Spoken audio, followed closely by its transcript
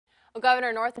Well,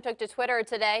 Governor Northam took to Twitter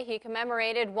today. He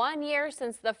commemorated 1 year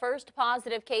since the first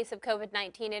positive case of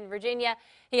COVID-19 in Virginia.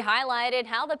 He highlighted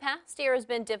how the past year has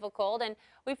been difficult and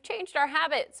we've changed our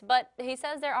habits, but he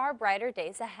says there are brighter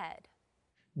days ahead.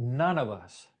 None of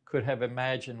us could have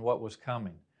imagined what was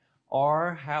coming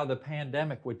or how the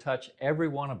pandemic would touch every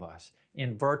one of us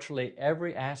in virtually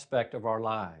every aspect of our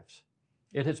lives.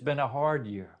 It has been a hard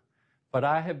year, but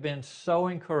I have been so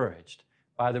encouraged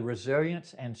by the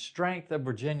resilience and strength of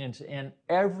Virginians in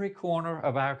every corner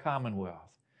of our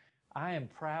Commonwealth. I am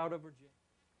proud of Virginia.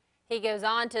 He goes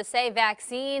on to say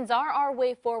vaccines are our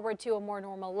way forward to a more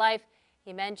normal life.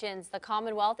 He mentions the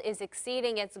Commonwealth is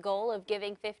exceeding its goal of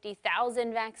giving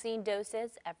 50,000 vaccine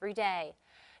doses every day.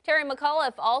 Terry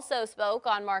McAuliffe also spoke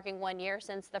on marking 1 year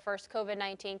since the first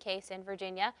COVID-19 case in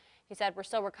Virginia. He said we're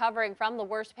still recovering from the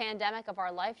worst pandemic of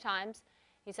our lifetimes.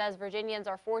 He says Virginians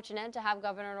are fortunate to have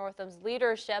Governor Northam's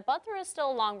leadership, but there is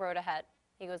still a long road ahead.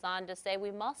 He goes on to say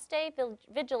we must stay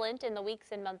vigilant in the weeks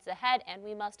and months ahead, and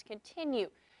we must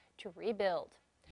continue to rebuild.